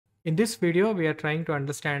In this video, we are trying to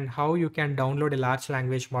understand how you can download a large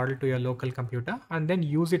language model to your local computer and then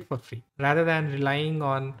use it for free rather than relying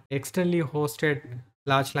on externally hosted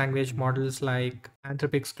large language models like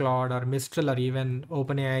Anthropic's Claude or Mistral or even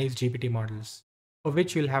OpenAI's GPT models, for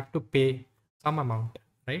which you'll have to pay some amount,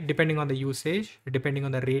 right? Depending on the usage, depending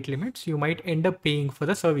on the rate limits, you might end up paying for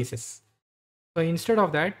the services. So instead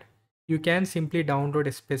of that, you can simply download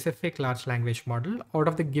a specific large language model out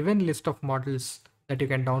of the given list of models that you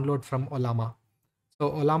can download from Ollama.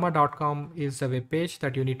 So ollama.com is the web page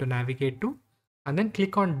that you need to navigate to and then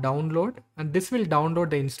click on download, and this will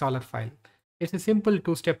download the installer file. It's a simple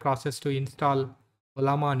two-step process to install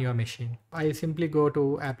Ollama on your machine. I simply go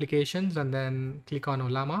to applications and then click on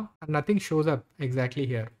Ollama, and nothing shows up exactly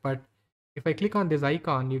here. But if I click on this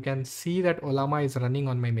icon, you can see that Ollama is running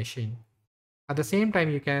on my machine. At the same time,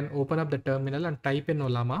 you can open up the terminal and type in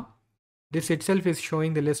Ollama. This itself is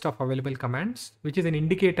showing the list of available commands, which is an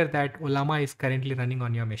indicator that Ollama is currently running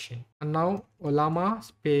on your machine. And now Ollama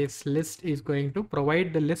space list is going to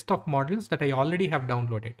provide the list of models that I already have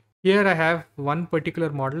downloaded. Here I have one particular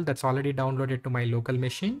model that's already downloaded to my local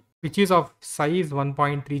machine, which is of size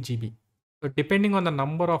 1.3 GB. So depending on the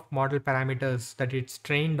number of model parameters that it's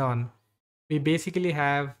trained on, we basically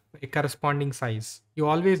have a corresponding size. You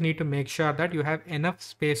always need to make sure that you have enough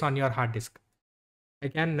space on your hard disk. I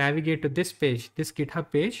can navigate to this page, this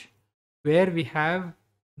GitHub page, where we have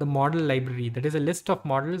the model library. That is a list of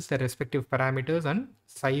models, their respective parameters and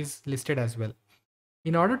size listed as well.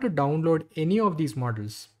 In order to download any of these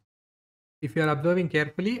models, if you are observing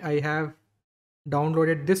carefully, I have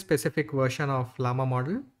downloaded this specific version of LLaMA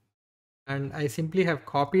model, and I simply have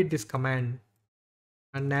copied this command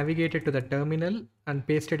and navigated to the terminal and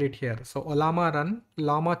pasted it here. So Ollama run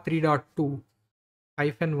llama 3.2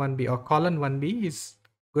 -1b or colon 1b is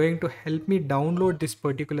going to help me download this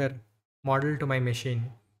particular model to my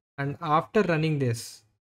machine. And after running this,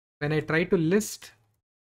 when I try to list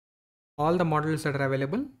all the models that are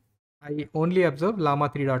available, I only observe llama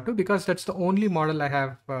 3.2 because that's the only model I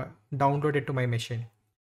have downloaded to my machine.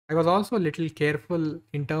 I was also a little careful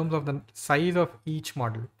in terms of the size of each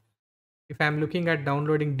model. If I'm looking at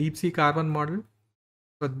downloading DeepSeek Carbon model,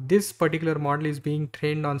 so this particular model is being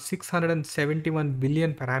trained on 671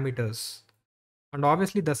 billion parameters. And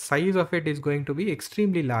obviously the size of it is going to be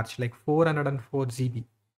extremely large, like 404 GB.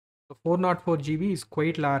 So 404 GB is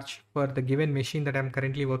quite large for the given machine that I'm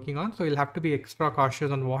currently working on. So you'll have to be extra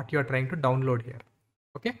cautious on what you're trying to download here.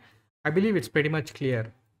 Okay, I believe it's pretty much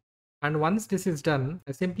clear. And once this is done,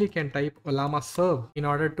 I simply can type Ollama serve in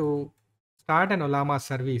order to start an Ollama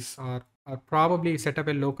service or probably set up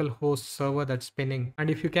a local host server that's spinning. And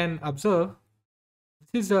if you can observe,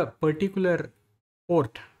 this is a particular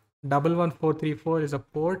port. 11434 is a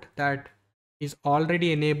port that is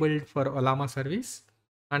already enabled for Ollama service.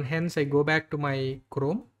 And hence I go back to my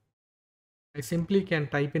Chrome. I simply can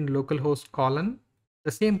type in localhost colon,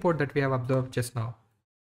 the same port that we have observed just now.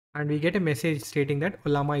 And we get a message stating that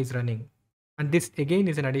Ollama is running. And this again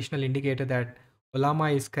is an additional indicator that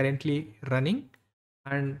Ollama is currently running,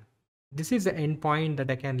 and this is the endpoint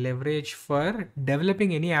that I can leverage for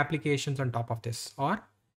developing any applications on top of this, or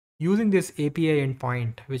using this API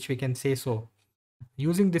endpoint, which we can say so.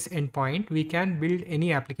 Using this endpoint, we can build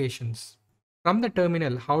any applications. From the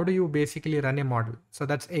terminal, how do you basically run a model? So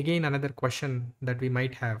that's again another question that we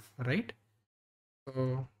might have, right?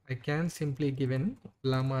 So I can simply give in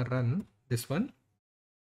llama run this one.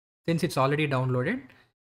 Since it's already downloaded,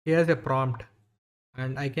 here's a prompt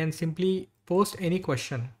and I can simply post any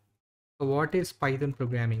question. So what is Python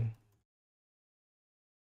programming?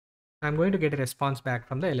 I'm going to get a response back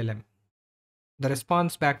from the LLM. The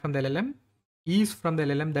response back from the LLM is from the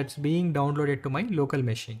LLM that's being downloaded to my local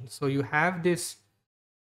machine. So you have this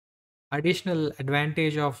additional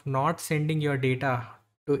advantage of not sending your data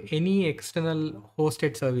to any external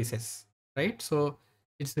hosted services, right? So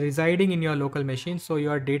it's residing in your local machine, so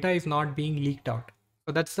your data is not being leaked out.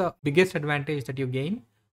 So that's the biggest advantage that you gain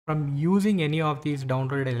from using any of these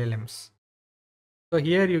downloaded LLMs. So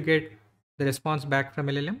here you get the response back from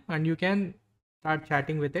LLM and you can start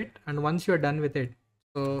chatting with it. And once you're done with it,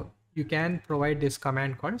 so you can provide this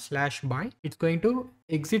command called /by. It's going to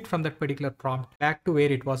exit from that particular prompt back to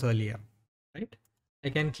where it was earlier, right? I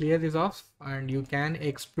can clear this off and you can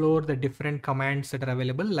explore the different commands that are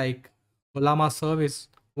available, like Ollama serve is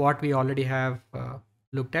what we already have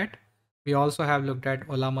looked at. We also have looked at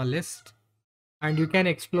Ollama list, and you can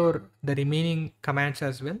explore the remaining commands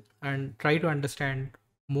as well and try to understand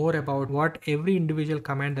more about what every individual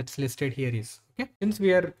command that's listed here is. Okay, since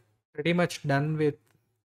we are pretty much done with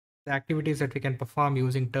the activities that we can perform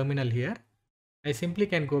using terminal here, I simply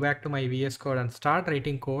can go back to my VS Code and start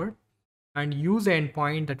writing code and use the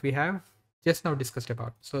endpoint that we have just now discussed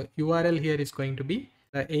about. So URL here is going to be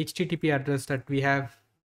the HTTP address that we have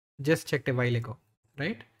just checked a while ago,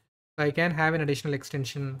 right? So I can have an additional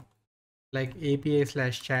extension like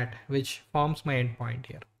API/chat, which forms my endpoint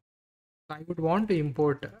here. So I would want to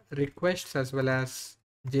import requests as well as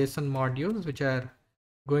JSON modules, which are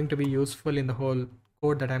going to be useful in the whole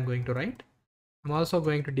code that I'm going to write. I'm also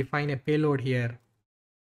going to define a payload here.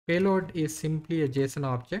 Payload is simply a JSON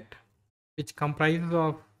object which comprises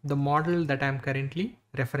of the model that I'm currently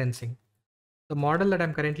referencing. The model that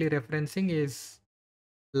I'm currently referencing is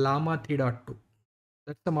LLaMA 3.2.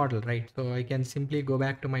 That's the model, right? So I can simply go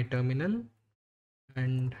back to my terminal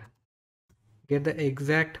and get the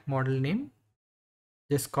exact model name.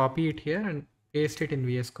 Just copy it here and paste it in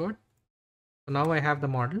VS Code. So now I have the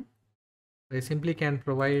model. I simply can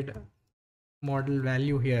provide model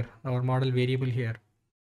value here or model variable here.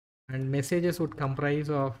 And messages would comprise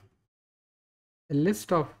of a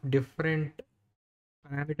list of different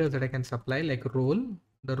parameters that I can supply, like role.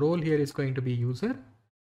 The role here is going to be user.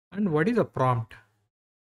 And what is a prompt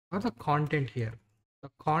or the content here? The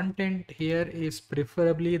content here is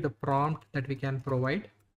preferably the prompt that we can provide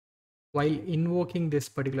while invoking this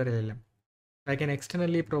particular LLM. I can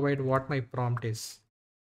externally provide what my prompt is.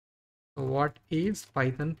 So what is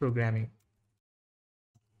Python programming?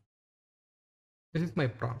 This is my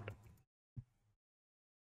prompt.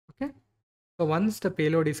 Okay. So once the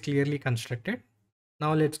payload is clearly constructed,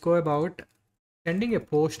 now let's go about sending a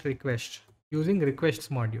post request using requests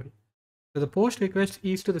module. So the post request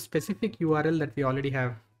is to the specific URL that we already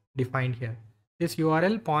have defined here. This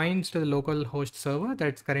URL points to the local host server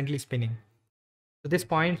that's currently spinning. So this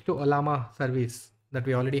points to Ollama service that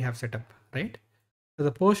we already have set up, right? So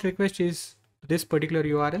the post request is this particular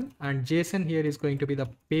URL, and JSON here is going to be the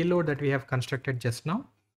payload that we have constructed just now,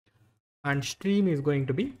 and stream is going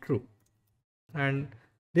to be true. And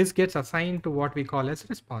this gets assigned to what we call as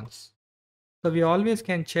response. So we always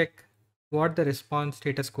can check what the response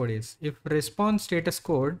status code is. If response status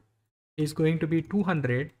code is going to be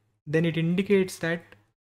 200, then it indicates that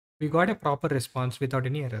we got a proper response without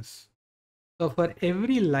any errors. So for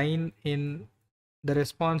every line in the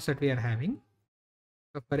response that we are having,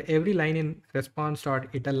 so for every line in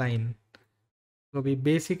response.itaLine, so we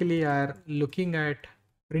basically are looking at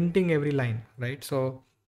printing every line, right? So,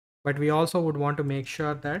 but we also would want to make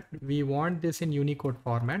sure that we want this in Unicode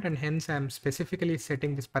format, and hence I'm specifically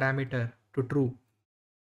setting this parameter to true.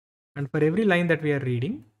 And for every line that we are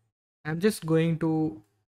reading, I'm just going to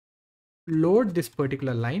load this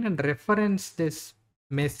particular line and reference this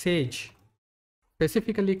message,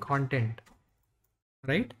 specifically content,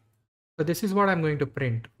 right? So this is what I'm going to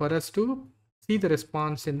print for us to see the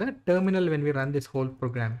response in the terminal when we run this whole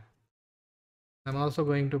program. I'm also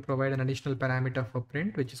going to provide an additional parameter for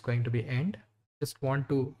print, which is going to be end. Just want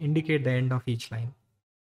to indicate the end of each line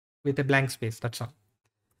with a blank space, that's all.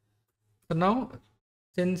 So now,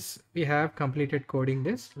 since we have completed coding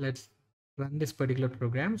this, let's run this particular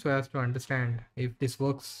program so as to understand if this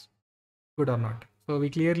works good or not. So we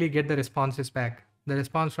clearly get the responses back. The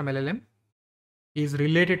response from LLM is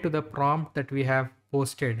related to the prompt that we have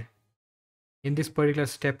posted in this particular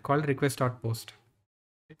step called request.post.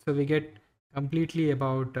 So we get completely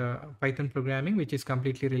about Python programming, which is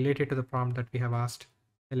completely related to the prompt that we have asked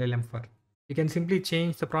LLM for. You can simply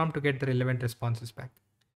change the prompt to get the relevant responses back.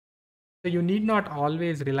 So you need not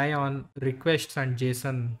always rely on requests and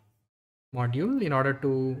JSON module in order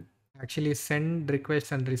to actually send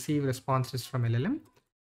requests and receive responses from LLM.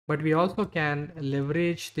 But we also can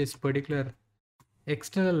leverage this particular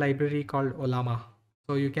external library called Ollama.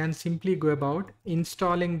 So you can simply go about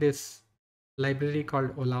installing this library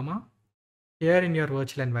called Ollama here in your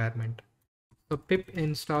virtual environment. So pip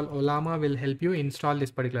install Ollama will help you install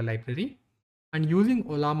this particular library. And using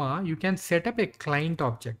Ollama, you can set up a client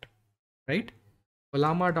object, right?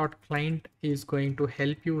 Ollama.client is going to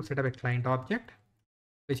help you set up a client object,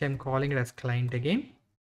 which I'm calling it as client again.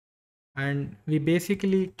 And we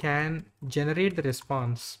basically can generate the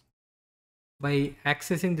response by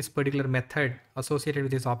accessing this particular method associated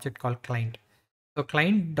with this object called client. So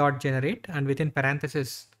client.generate, and within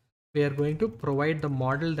parentheses, we are going to provide the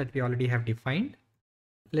model that we already have defined.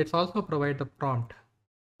 Let's also provide the prompt.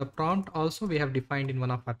 The prompt also we have defined in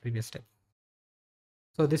one of our previous steps.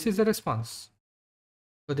 So this is the response.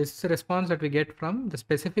 So this is a response that we get from the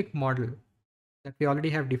specific model that we already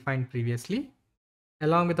have defined previously,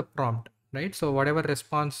 along with the prompt, right? So whatever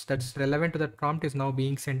response that's relevant to that prompt is now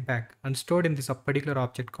being sent back and stored in this particular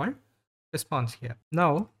object called response here.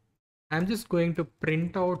 Now, I'm just going to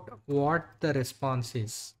print out what the response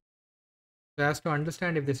is. So as to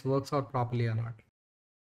understand if this works out properly or not,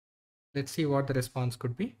 let's see what the response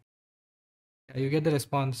could be. You get the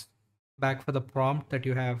response back for the prompt that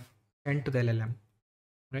you have sent to the LLM,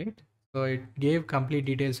 right? So it gave complete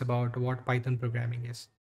details about what Python programming is.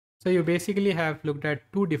 So you basically have looked at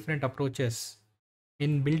two different approaches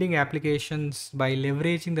in building applications by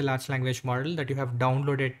leveraging the large language model that you have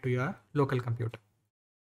downloaded to your local computer.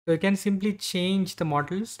 So you can simply change the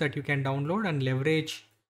models that you can download and leverage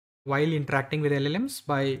while interacting with LLMs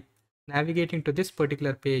by navigating to this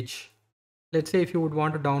particular page. Let's say if you would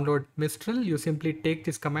want to download Mistral, you simply take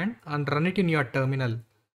this command and run it in your terminal.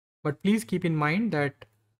 But please keep in mind that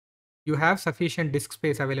you have sufficient disk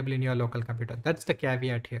space available in your local computer. That's the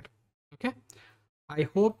caveat here. Okay. I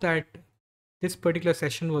hope that this particular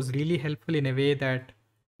session was really helpful in a way that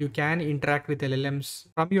you can interact with LLMs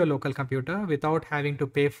from your local computer without having to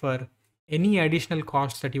pay for any additional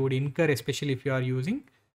costs that you would incur, especially if you are using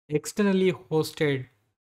externally hosted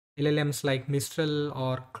LLMs like Mistral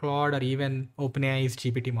or Claude or even OpenAI's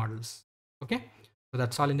GPT models. Okay, so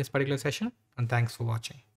that's all in this particular session, and thanks for watching.